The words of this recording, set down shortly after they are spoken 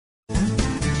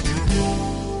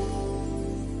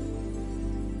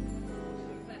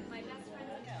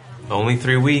Only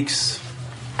 3 weeks.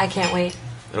 I can't wait.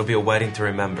 It'll be a wedding to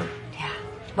remember. Yeah.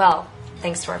 Well,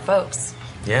 thanks to our folks.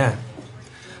 Yeah.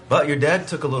 But your dad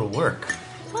took a little work.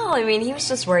 Well, I mean, he was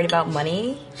just worried about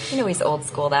money. You know he's old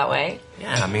school that way.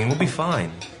 Yeah, I mean, we'll be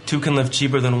fine. 2 can live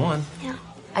cheaper than 1. Yeah.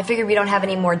 I figured we don't have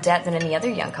any more debt than any other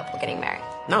young couple getting married.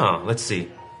 No, let's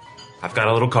see. I've got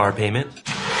a little car payment.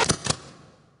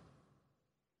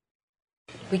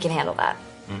 We can handle that.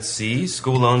 See,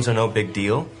 school loans are no big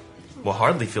deal. We'll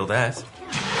hardly feel that.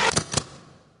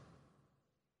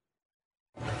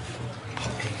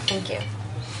 Thank you.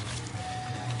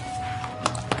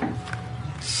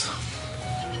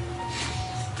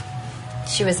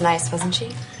 She was nice, wasn't she?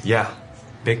 Yeah,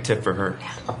 big tip for her.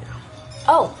 Yeah.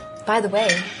 Oh, by the way,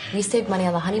 we saved money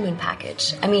on the honeymoon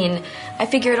package. I mean, I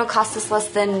figure it'll cost us less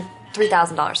than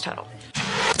 $3,000 total.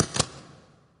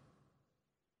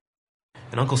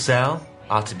 And Uncle Sal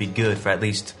ought to be good for at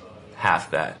least half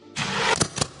that.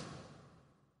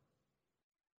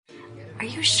 Are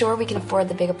you sure we can afford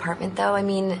the big apartment, though? I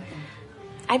mean,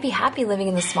 I'd be happy living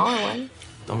in the smaller one.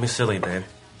 Don't be silly, babe.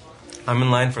 I'm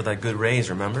in line for that good raise,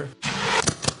 remember?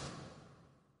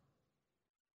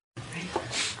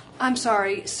 I'm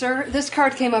sorry, sir. This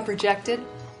card came up rejected.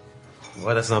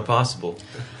 Well, that's not possible.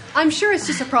 I'm sure it's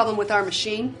just a problem with our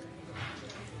machine.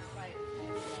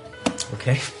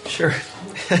 Okay, sure.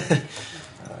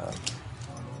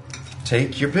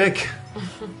 Take your pick.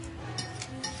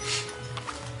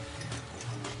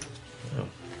 Oh,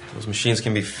 those machines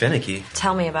can be finicky.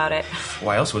 Tell me about it.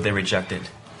 Why else would they reject it?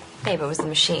 Babe, it was the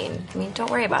machine. I mean, don't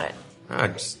worry about it.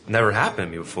 It just never happened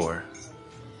to me before.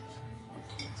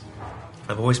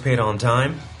 I've always paid on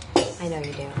time. I know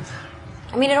you do.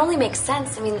 I mean, it only makes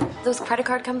sense. I mean, those credit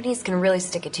card companies can really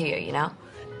stick it to you, you know?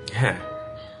 Yeah.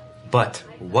 But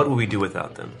what would we do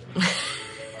without them?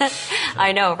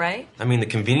 I know, right? I mean, the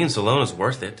convenience alone is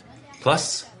worth it.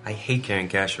 Plus, I hate carrying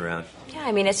cash around. Yeah,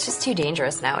 I mean, it's just too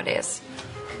dangerous nowadays.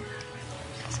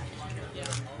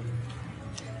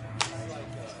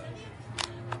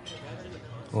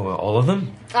 Well, all of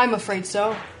them? I'm afraid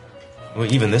so.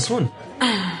 Well, even this one?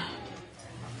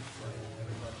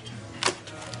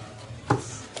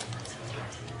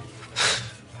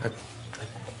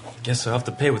 I guess I'll have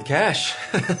to pay with cash.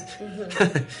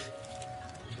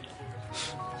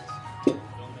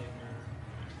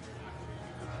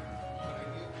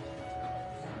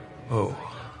 Oh.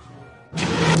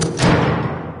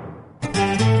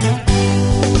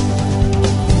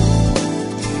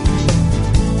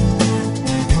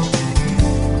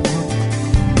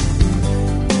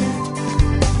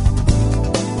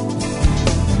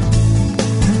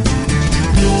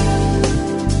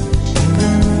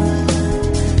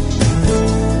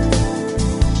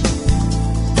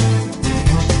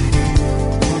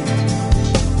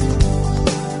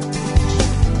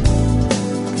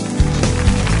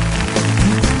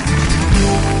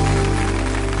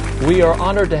 We are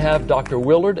honored to have Dr.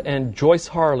 Willard and Joyce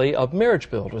Harley of Marriage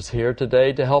Builders here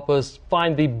today to help us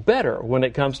find the better when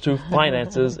it comes to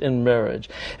finances in marriage.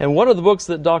 And one of the books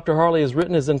that Dr. Harley has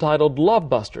written is entitled Love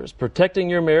Busters, Protecting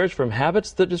Your Marriage from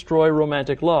Habits That Destroy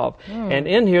Romantic Love. And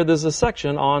in here there's a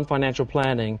section on financial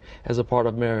planning as a part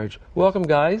of marriage. Welcome,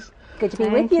 guys. Good to be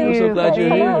with you. I'm so glad you're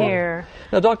Hello. here.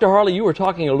 Now, Dr. Harley, you were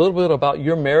talking a little bit about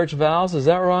your marriage vows. Is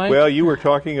that right? Well, you were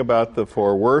talking about the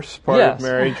for worse part Yes. of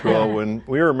marriage. Well, when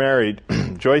we were married,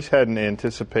 Joyce hadn't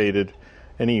anticipated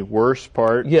any worse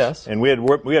part. Yes. And we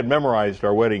had memorized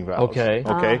our wedding vows. Okay.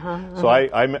 Okay. So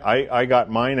I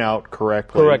got mine out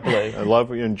correctly. Correctly. I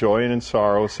love in joy and in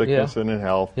sorrow, sickness and in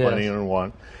health, Yes. plenty and in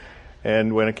want.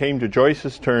 And when it came to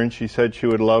Joyce's turn, she said she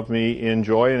would love me in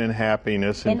joy and in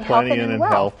happiness, in plenty and in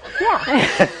health.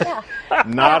 Yeah.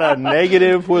 Not a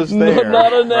negative was there.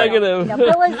 Not a negative. Now,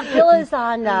 Bill is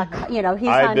on, he's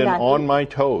I've on... been on my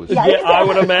toes. Yeah. Yeah, I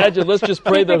would imagine. Let's just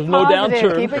pray there's no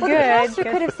downturn. Keep it Well, the pastor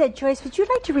good. could have said, Joyce, would you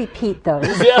like to repeat those?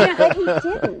 Yeah. But he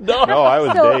didn't. No, I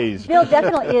was So dazed. Bill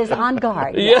definitely is on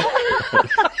guard. Yeah.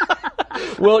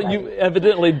 Well, you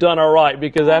evidently done all right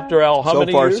because after all, how So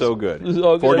many far, years? so good.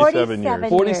 So good. 47 years.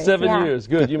 47 Yeah. years.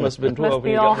 Good. You must have been 12 when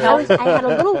be you all got married. I had a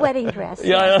little wedding dress.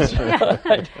 Yeah, that's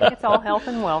right. It's all health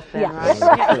and wealth then, Yeah, right?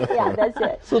 right. Yeah, that's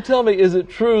it. So tell me, is it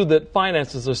true that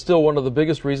finances are still one of the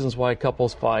biggest reasons why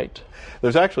couples fight?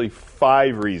 There's actually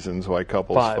 5 reasons why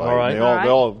couples Five, fight. all right. They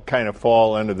all kind of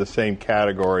fall under the same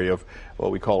category of what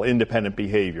we call independent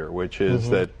behavior, which is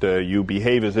that you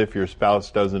behave as if your spouse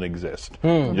doesn't exist.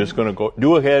 You're just going to go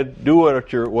do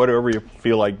whatever you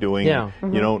feel like doing. Yeah.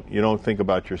 You don't think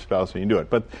about your spouse when you do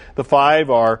it. But the 5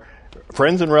 are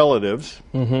friends and relatives,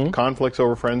 conflicts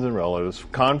over friends and relatives,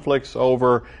 conflicts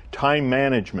over time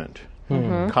management.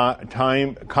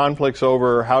 conflicts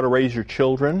over how to raise your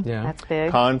children, That's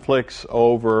big. conflicts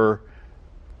over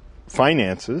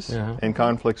finances, Yeah. and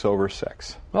conflicts over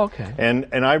sex. Okay. And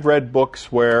I've read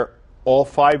books where all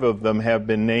 5 of them have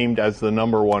been named as the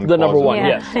number one The cause number of one,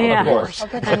 divorce. yes, Yeah. of course.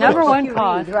 The number one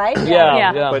cause. Right?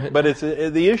 Yeah. But it's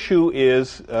the issue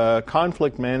is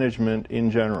conflict management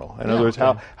in general. In other words,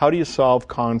 how do you solve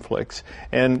conflicts?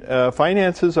 And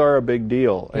finances are a big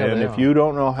deal. Yeah, and they if are. you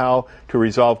don't know how to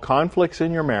resolve conflicts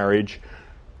in your marriage,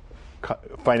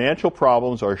 financial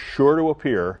problems are sure to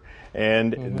appear,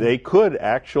 and they could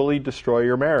actually destroy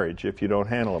your marriage if you don't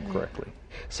handle them correctly.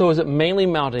 So is it mainly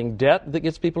mounting debt that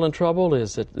gets people in trouble?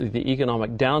 Is it the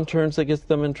economic downturns that gets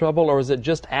them in trouble? Or is it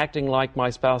just acting like my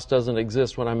spouse doesn't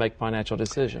exist when I make financial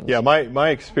decisions? Yeah, my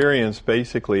experience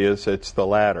basically is it's the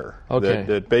latter. Okay.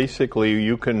 That basically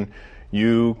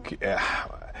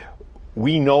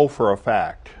we know for a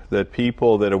fact that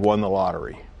people that have won the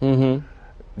lottery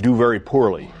do very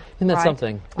poorly Isn't that Right.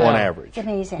 something? on Yeah. average. It's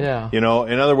amazing. Yeah. You know,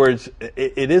 in other words,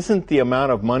 it isn't the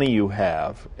amount of money you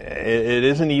have. It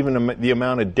isn't even the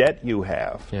amount of debt you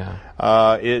have.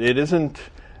 Yeah. It isn't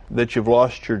that you've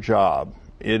lost your job.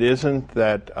 It isn't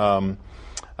that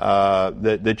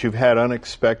that you've had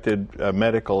unexpected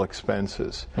medical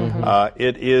expenses.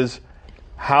 It is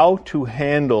how to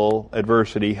handle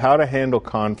adversity, how to handle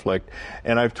conflict.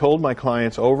 And I've told my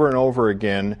clients over and over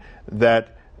again that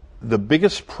the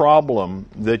biggest problem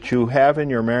that you have in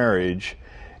your marriage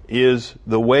is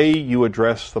the way you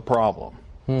address the problem.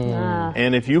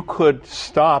 And if you could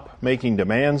stop making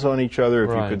demands on each other,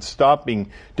 if you Right. could stop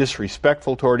being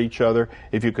disrespectful toward each other,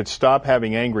 if you could stop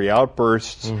having angry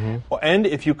outbursts, and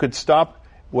if you could stop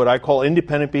what I call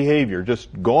independent behavior, just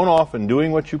going off and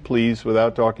doing what you please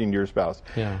without talking to your spouse,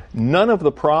 Yeah. none of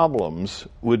the problems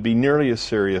would be nearly as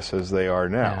serious as they are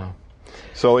now.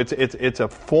 So it's a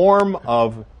form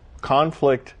of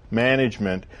conflict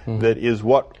management that is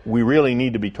what we really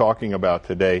need to be talking about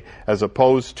today, as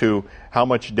opposed to how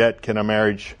much debt can a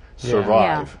marriage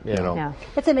survive. Yeah. You know. Yeah.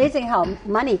 It's amazing how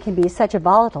money can be such a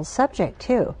volatile subject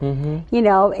too. You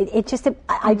know,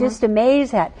 I just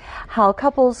amazed at how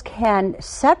couples can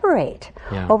separate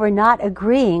Yeah. over not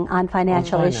agreeing on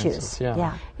financial finances, issues.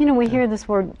 yeah. You know, we hear this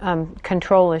word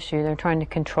control issue. They're trying to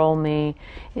control me.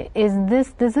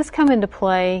 Does this come into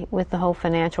play with the whole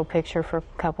financial picture for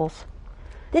couples?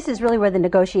 This is really where the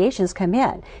negotiations come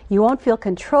in. You won't feel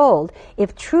controlled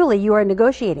if truly you are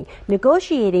negotiating.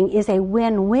 Negotiating is a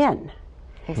win-win.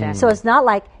 Exactly. So it's not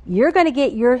like you're going to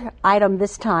get your item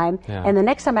this time, Yeah. and the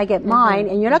next time I get mine,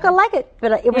 and you're not going to like it,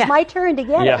 but it was Yeah. my turn to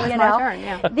get Yeah. it. It You was know, my turn,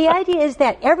 yeah. the idea is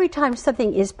that every time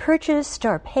something is purchased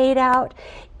or paid out,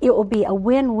 it will be a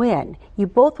win-win. You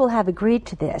both will have agreed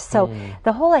to this. So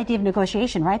the whole idea of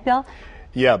negotiation, right, Bill?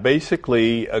 Yeah,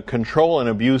 basically, control and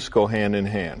abuse go hand in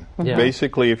hand. Yeah.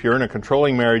 Basically, if you're in a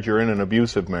controlling marriage, you're in an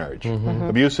abusive marriage.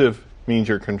 Abusive means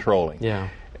you're controlling. Yeah.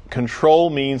 Control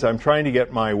means I'm trying to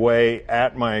get my way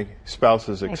at my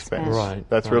spouse's expense. Right,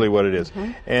 That's really what it is.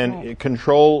 And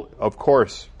control, of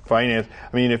course, finance.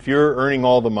 I mean, if you're earning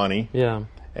all the money, Yeah.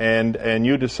 and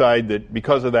you decide that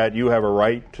because of that you have a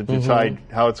right to decide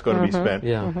how it's going to be spent,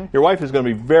 Yeah. your wife is going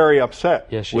to be very upset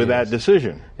Yes, she with that is.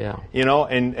 decision. Yeah. You know,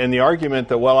 and the argument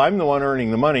that, well, I'm the one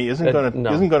earning the money isn't going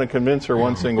to convince her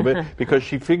one single bit, because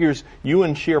she figures you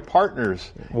and she are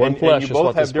partners. One and flesh you is both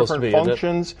what they're have supposed to different be, isn't it?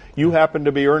 functions. You happen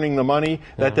to be earning the money.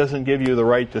 That doesn't give you the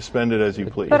right to spend it as you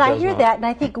please. But I does hear not. that, and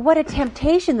I think, what a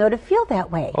temptation, though, to feel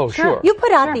that way. Oh, sure. You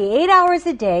put out the 8 hours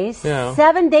a day, Yeah.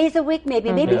 7 days a week, maybe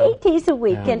 8 days a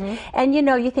week, Yeah. and you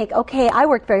know, you think, okay, I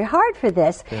worked very hard for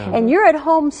this, and you're at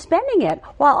home spending it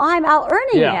while I'm out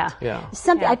earning Yeah. it. Yeah.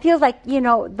 Something Yeah. I feel like, you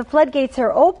know, the floodgates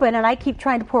are open, and I keep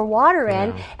trying to pour water in,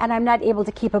 Yeah. and I'm not able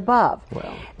to keep above. Well.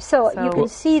 So you So- can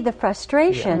see the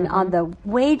frustration on the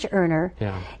wage earner,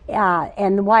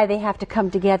 and why they have to come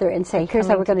together and say, here's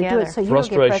how coming we're going to do it, together. so you don't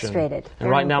get Frustration. frustrated. And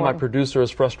Very right now my important. producer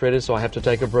is frustrated, so I have to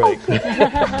take a break.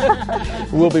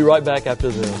 We'll be right back after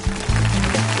this.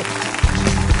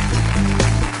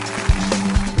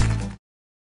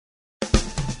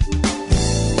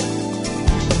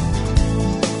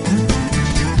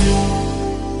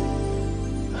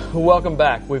 Welcome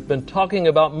back. We've been talking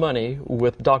about money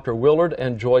with Dr. Willard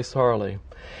and Joyce Harley.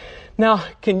 Now,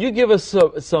 can you give us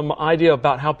some idea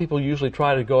about how people usually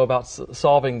try to go about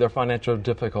solving their financial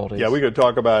difficulties? Yeah, we could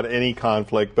talk about any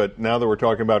conflict, but now that we're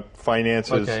talking about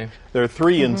finances, Okay. there are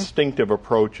three instinctive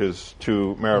approaches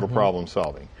to marital problem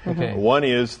solving. Okay. One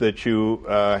is that you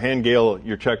hand Gail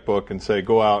your checkbook and say,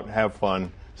 go out, have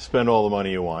fun, spend all the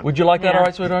money you want. Would you like that, all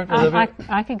right, sweetheart?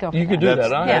 I could go for You could do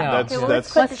that, huh? Yeah. Okay, well,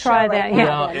 that's let's try that.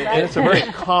 Yeah. and it's a very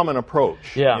common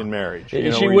approach in marriage. She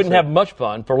where you wouldn't say- have much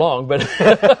fun for long, but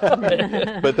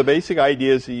But the basic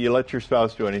idea is that you let your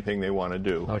spouse do anything they want to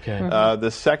do. Okay. The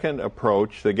second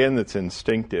approach, again, that's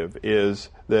instinctive, is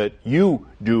that you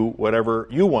do whatever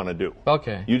you want to do.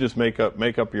 Okay. You just make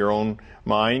up your own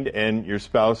mind, and your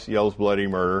spouse yells bloody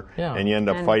murder, and you end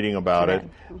up fighting about it.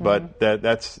 But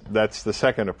that's the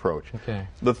second approach. Okay.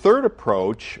 The third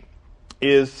approach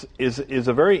is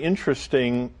a very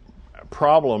interesting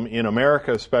problem in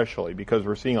America, especially because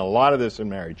we're seeing a lot of this in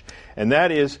marriage, and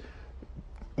that is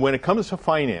when it comes to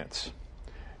finance,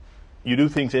 you do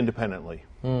things independently.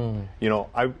 You know,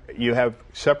 you have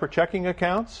separate checking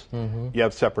accounts, you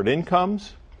have separate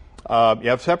incomes, you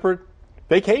have separate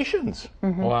vacations.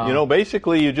 Wow. You know,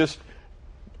 basically you just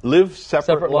live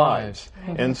separate lives.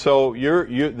 lives. And so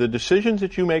the decisions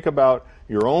that you make about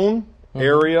your own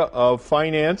area of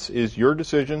finance is your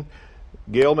decision.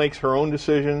 Gail makes her own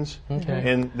decisions,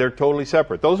 and they're totally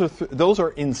separate. Those are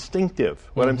instinctive.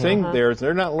 What I'm saying there is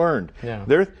they're not learned. Yeah.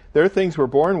 They're things we're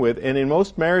born with, and in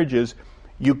most marriages,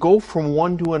 you go from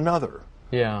one to another.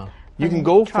 Yeah. You can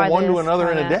go Try from one to this, another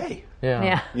try in a that. day.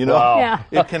 Yeah. You know, Wow.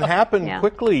 Yeah. it can happen Yeah.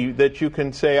 quickly that you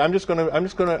can say, I have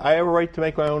a right to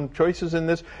make my own choices in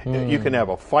this. You can have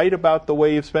a fight about the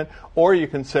way you've spent, or you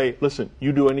can say, listen,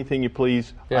 you do anything you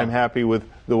please. Yeah. I'm happy with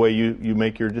the way you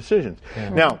make your decisions.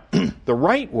 Now, the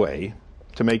right way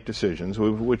to make decisions,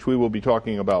 which we will be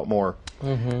talking about more,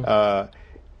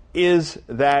 is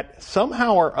that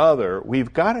somehow or other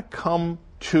we've got to come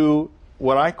to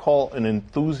what I call an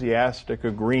enthusiastic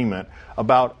agreement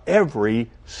about every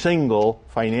single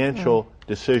financial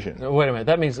decision. Wait a minute.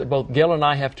 That means that both Gail and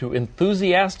I have to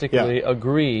enthusiastically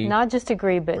agree. Not just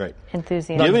agree, but Right.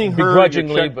 enthusiastic. Giving her your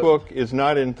begrudgingly, but- checkbook is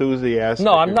not enthusiastic.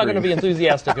 No, I'm not going to be agreement.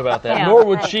 enthusiastic about that. Yeah. Nor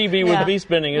would Right. she be Yeah. with me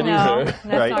spending it No, either. that's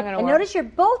Right. not going to And work. notice you're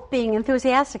both being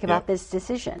enthusiastic about Yeah. this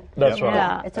decision. That's right.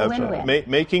 Yeah. It's a That's win-win. right.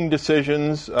 Making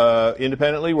decisions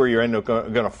independently where you're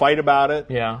going to fight about it.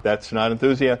 Yeah. That's not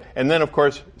enthusiasm. And then, of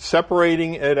course,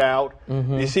 separating it out.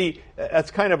 You see,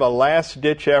 that's kind of a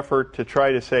last-ditch effort to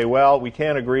try to say, well, we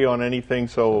can't agree on anything,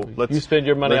 so let's... You spend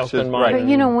your money, let's I'll spend just- mine. right. But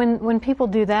you know, when people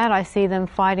do that, I see them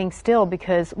fighting still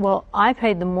because, well, I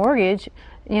paid the mortgage.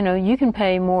 You know, you can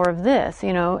pay more of this.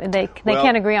 You know, they Well,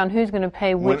 can't agree on who's going to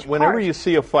pay which Whenever part. you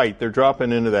see a fight, they're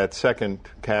dropping into that second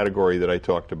category that I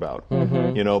talked about.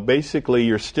 You know, basically,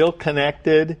 you're still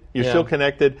connected. You're Yeah. still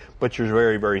connected, but you're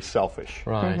very, very selfish.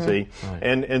 Right. See, Right.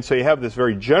 and so you have this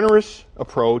very generous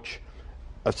approach,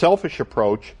 a selfish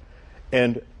approach,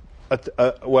 and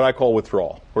what I call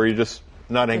withdrawal, where you're just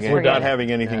not having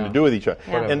anything to do with each other.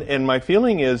 Yeah. And my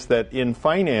feeling is that in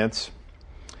finance,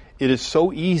 it is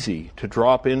so easy to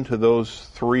drop into those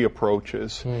three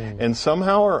approaches. And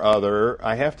somehow or other,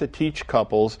 I have to teach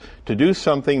couples to do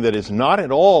something that is not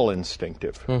at all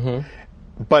instinctive,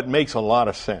 but makes a lot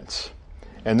of sense.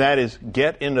 And that is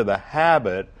get into the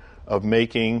habit of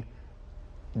making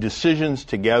decisions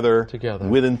together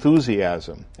with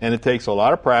enthusiasm. And it takes a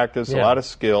lot of practice, a lot of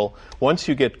skill. Once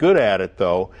you get good at it,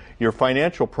 though, your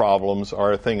financial problems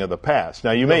are a thing of the past.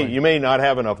 Now, you may not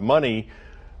have enough money,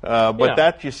 but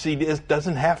that, you see,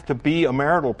 doesn't have to be a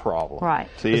marital problem. Right.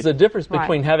 See, There's a difference Right.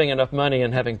 between having enough money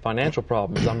and having financial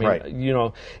problems. I mean, Right. you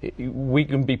know, we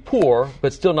can be poor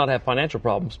but still not have financial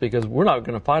problems because we're not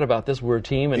going to fight about this. We're a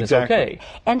team and Exactly. it's okay.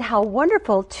 And how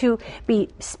wonderful to be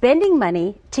spending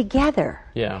money together.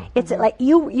 Yeah. It's like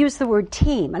you use the word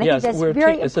team, and I Yes, think that's we're a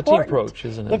very team. It's a team important. approach,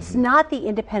 isn't it? It's not the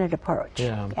independent approach.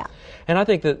 Yeah. And I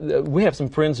think that we have some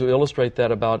friends who illustrate that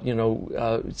about, you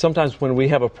know, sometimes when we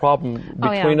have a problem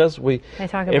between us, They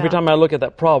talk every about- time I look at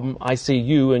that problem, I see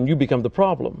you and you become the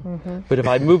problem. But if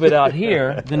I move it out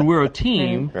here, then we're a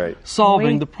team Right.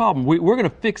 solving the problem. We're going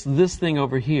to fix this thing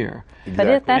over here. But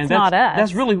that's And not us.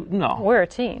 That's really, no. We're a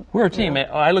team. We're a team.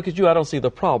 I look at you, I don't see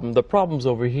the problem. The problem's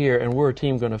over here, and we're a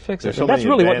team going to fix there's it. so And that's many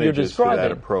really what you're advantages to that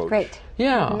describing. approach. Great.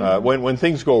 Yeah. When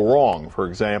things go wrong, for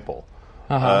example,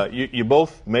 you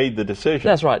both made the decision.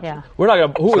 That's right. Yeah. We're not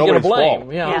going to, who are we going to nobody's blame?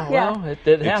 fault. Yeah. Yeah. Well,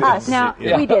 it happens. Us. Now,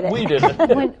 we did it. We did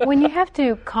it. when you have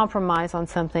to compromise on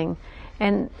something,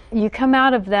 and you come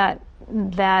out of that,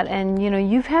 and you know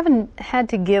you haven't had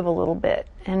to give a little bit,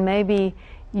 and maybe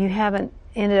you haven't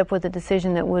ended up with a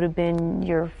decision that would have been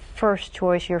your first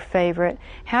choice, your favorite.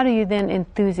 How do you then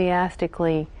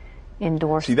enthusiastically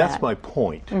endorse See, that's that. my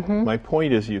point. My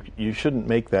point is you shouldn't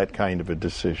make that kind of a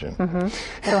decision.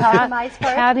 So compromise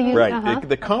part? How do you? Right.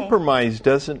 The compromise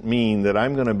doesn't mean that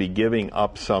I'm going to be giving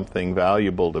up something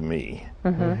valuable to me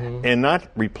and not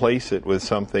replace it with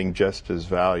something just as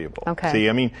valuable.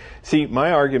 Okay. See,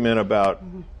 my argument about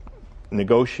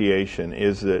negotiation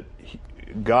is that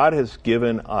God has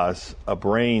given us a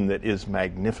brain that is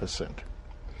magnificent.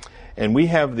 And we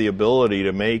have the ability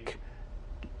to make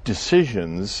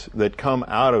decisions that come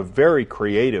out of very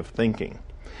creative thinking.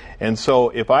 And so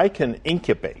if I can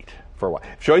incubate for a while,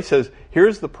 if Joyce says,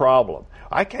 here's the problem,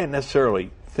 I can't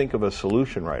necessarily think of a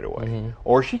solution right away,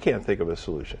 or she can't think of a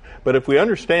solution. But if we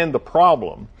understand the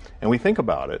problem and we think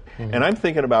about it, and I'm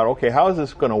thinking about, okay, how is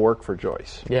this going to work for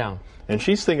Joyce? Yeah. And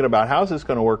she's thinking about, how's this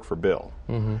going to work for Bill?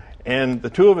 And the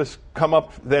two of us come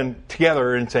up then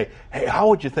together and say, hey,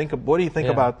 what do you think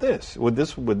about this? Would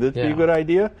this be a good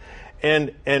idea?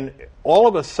 And all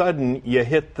of a sudden you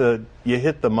hit the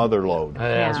mother lode.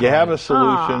 You have a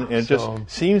solution, and it just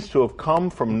seems to have come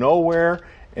from nowhere,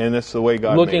 and that's the way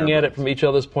God looking made at it from each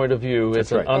other's point of view.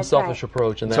 It's an unselfish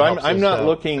approach, and that so helps I'm us, not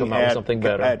looking come out with something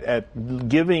better. at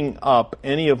giving up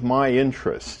any of my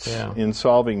interests in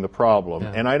solving the problem,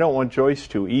 and I don't want Joyce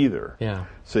to either.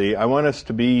 See, I want us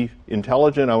to be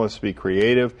intelligent, I want us to be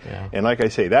creative, and like I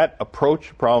say, that approach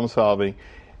to problem solving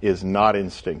is not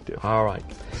instinctive. All right.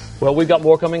 Well, we've got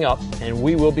more coming up, and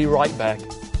we will be right back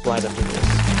right after this.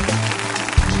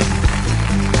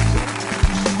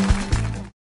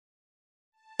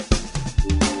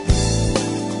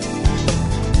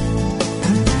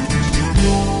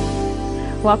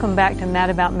 Welcome back to Mad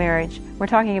About Marriage. We're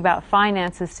talking about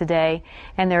finances today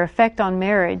and their effect on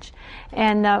marriage.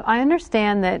 And I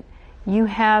understand that you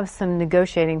have some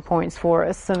negotiating points for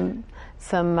us, some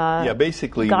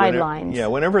basically guidelines.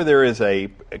 Whenever there is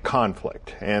a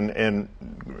conflict, and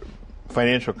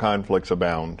financial conflicts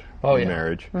abound in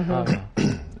marriage.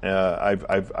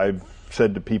 I've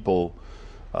said to people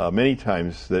many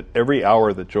times that every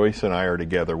hour that Joyce and I are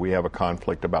together, we have a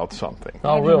conflict about something.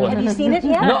 Oh, really? Have you seen it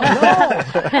yet? No.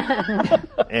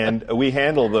 And we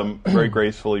handle them very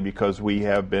gracefully because we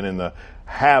have been in the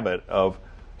habit of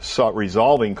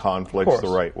resolving conflicts the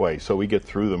right way. So we get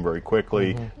through them very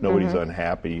quickly. Nobody's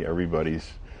unhappy. Everybody's,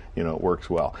 it works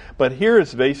well. But here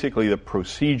is basically the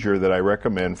procedure that I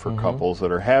recommend for couples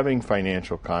that are having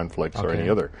financial conflicts or any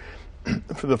other.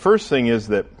 The first thing is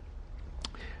that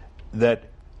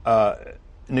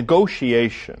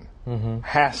negotiation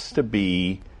has to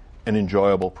be an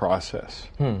enjoyable process.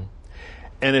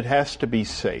 And it has to be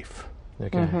safe.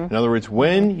 In other words,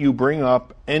 when you bring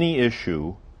up any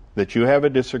issue that you have a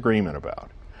disagreement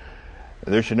about,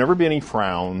 there should never be any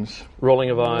frowns. Rolling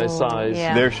of eyes, sighs.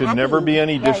 There should never be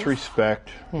any disrespect.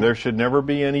 There should never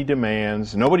be any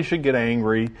demands. Nobody should get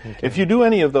angry. If you do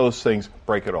any of those things,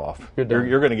 break it off.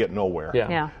 You're going to get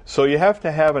nowhere. So you have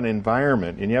to have an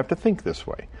environment, and you have to think this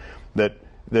way, that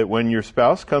when your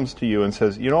spouse comes to you and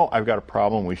says, I've got a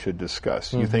problem we should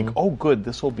discuss, you think, oh, good,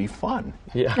 this will be fun.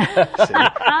 See?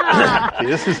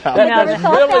 This is how that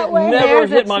really never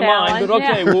hit my mind, but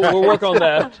okay, we'll work on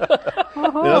that.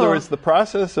 In other words, the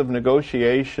process of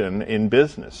negotiation in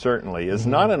business, certainly, is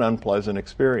not an unpleasant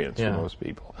experience for most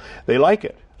people. They like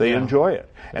it. They enjoy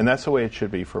it. And that's the way it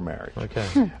should be for marriage.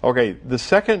 Okay, the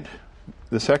second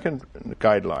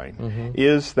guideline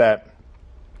is that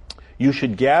you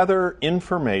should gather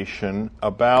information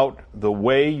about the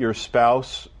way your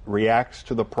spouse reacts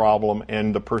to the problem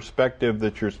and the perspective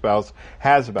that your spouse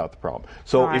has about the problem.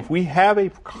 So if we have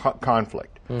a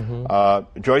conflict,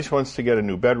 Joyce wants to get a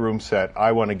new bedroom set,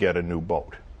 I want to get a new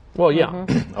boat. Well, yeah.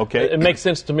 Okay. It makes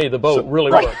sense to me. The boat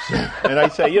really works. And I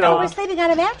say, we're sleeping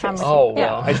on a mattress. Oh,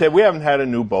 well. I said, we haven't had a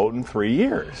new boat in 3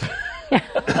 years.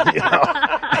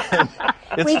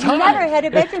 We've never had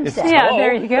a bedroom set.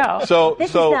 There you go. This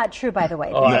is not true, by the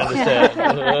way. I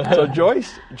understand. So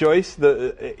Joyce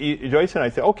and I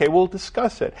say, okay, we'll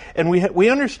discuss it. And we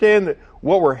understand that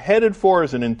what we're headed for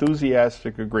is an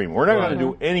enthusiastic agreement. We're not going to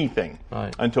do anything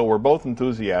until we're both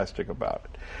enthusiastic about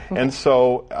it. And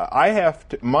so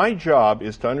my job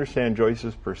is to understand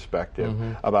Joyce's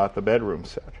perspective about the bedroom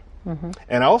set.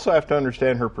 And I also have to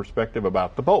understand her perspective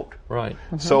about the boat.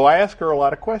 So I ask her a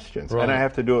lot of questions, and I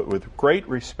have to do it with great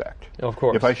respect. Of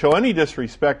course. If I show any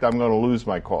disrespect, I'm going to lose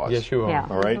my cause. Yes, you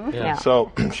are. All right?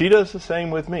 So she does the same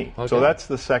with me. So that's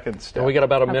the second step. And we got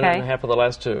about a minute and a half of the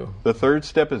last two. The third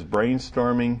step is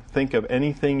brainstorming. Think of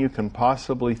anything you can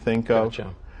possibly think of.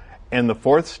 And the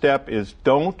fourth step is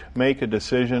don't make a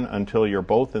decision until you're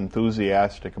both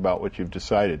enthusiastic about what you've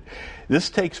decided. This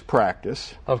takes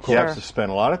practice. Of course. You have to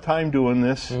spend a lot of time doing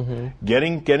this,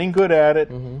 getting good at it.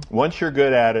 Once you're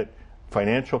good at it,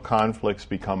 financial conflicts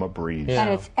become a breeze. And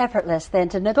it's effortless then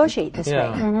to negotiate this way.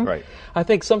 Right. I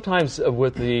think sometimes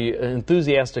with the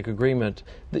enthusiastic agreement,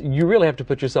 you really have to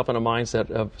put yourself in a mindset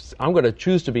of, I'm going to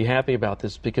choose to be happy about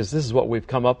this because this is what we've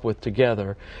come up with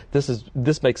together.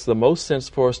 This makes the most sense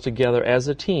for us together as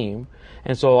a team.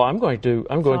 And so I'm going to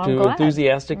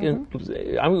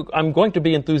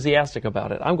be enthusiastic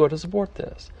about it. I'm going to support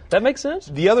this. That makes sense?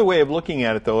 The other way of looking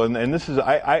at it, though, and this is,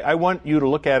 I want you to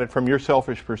look at it from your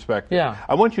selfish perspective. Yeah.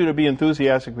 I want you to be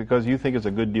enthusiastic because you think it's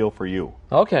a good deal for you.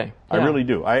 Okay. I really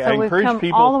do. I So we've encourage come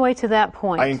people all the way to that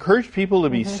point. I encourage people to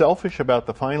be selfish about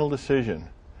the final decision.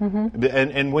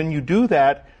 And when you do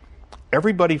that,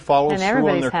 everybody follows And through on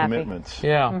everybody's their happy. commitments.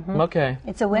 Yeah. Okay.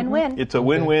 It's a win-win. It's a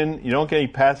win-win. You don't get any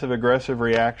passive-aggressive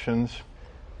reactions.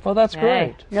 Well, that's Hey.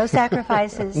 great. No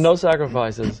sacrifices. No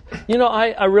sacrifices. You know,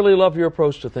 I really love your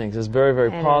approach to things. It's very, very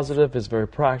It positive. It's very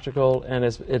practical, and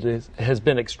it has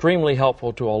been extremely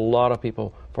helpful to a lot of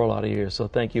people for a lot of years. So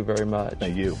thank you very much.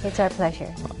 Thank you. It's our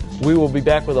pleasure. We will be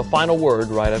back with a final word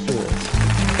right after this.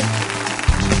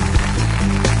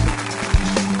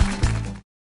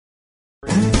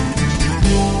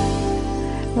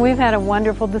 We've had a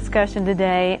wonderful discussion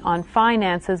today on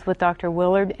finances with Dr.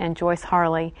 Willard and Joyce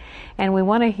Harley, and we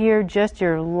want to hear just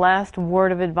your last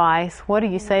word of advice. What do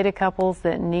you say to couples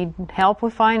that need help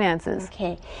with finances?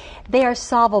 Okay. They are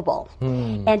solvable.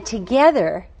 And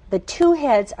together, the two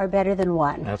heads are better than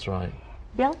one. That's right.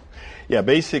 Bill? Yeah,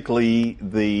 basically,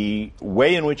 the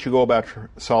way in which you go about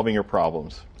solving your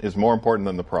problems is more important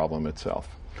than the problem itself.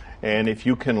 And if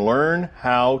you can learn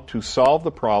how to solve the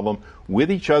problem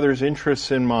with each other's interests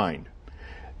in mind,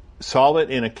 solve it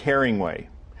in a caring way.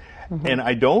 And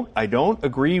I don't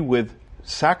agree with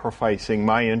sacrificing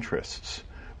my interests,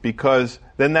 because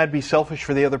then that'd be selfish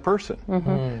for the other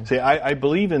person. See, I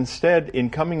believe instead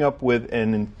in coming up with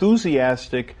an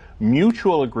enthusiastic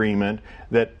mutual agreement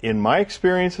that, in my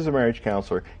experience as a marriage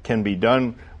counselor, can be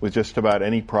done with just about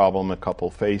any problem a couple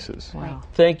faces. Wow.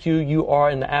 Thank you. You are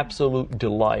an absolute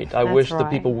delight. I That's wish the right.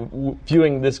 people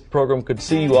viewing this program could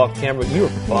see you off camera. You're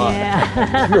fun.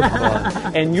 Yeah. You're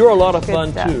fun. And you're a lot of Good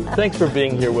fun, stuff. too. Thanks for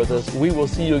being here with us. We will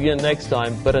see you again next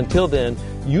time. But until then,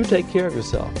 you take care of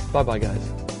yourself. Bye-bye,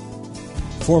 guys.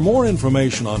 For more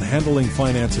information on handling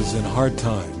finances in hard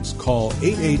times, call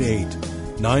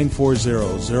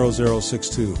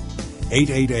 888-940-0062.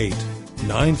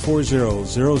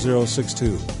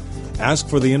 888-940-0062. Ask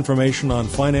for the information on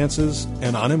finances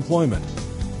and unemployment.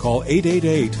 Call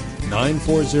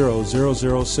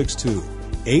 888-940-0062.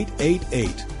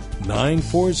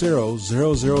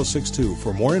 888-940-0062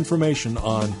 for more information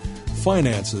on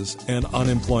finances and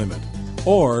unemployment.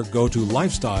 Or go to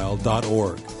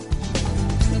lifestyle.org.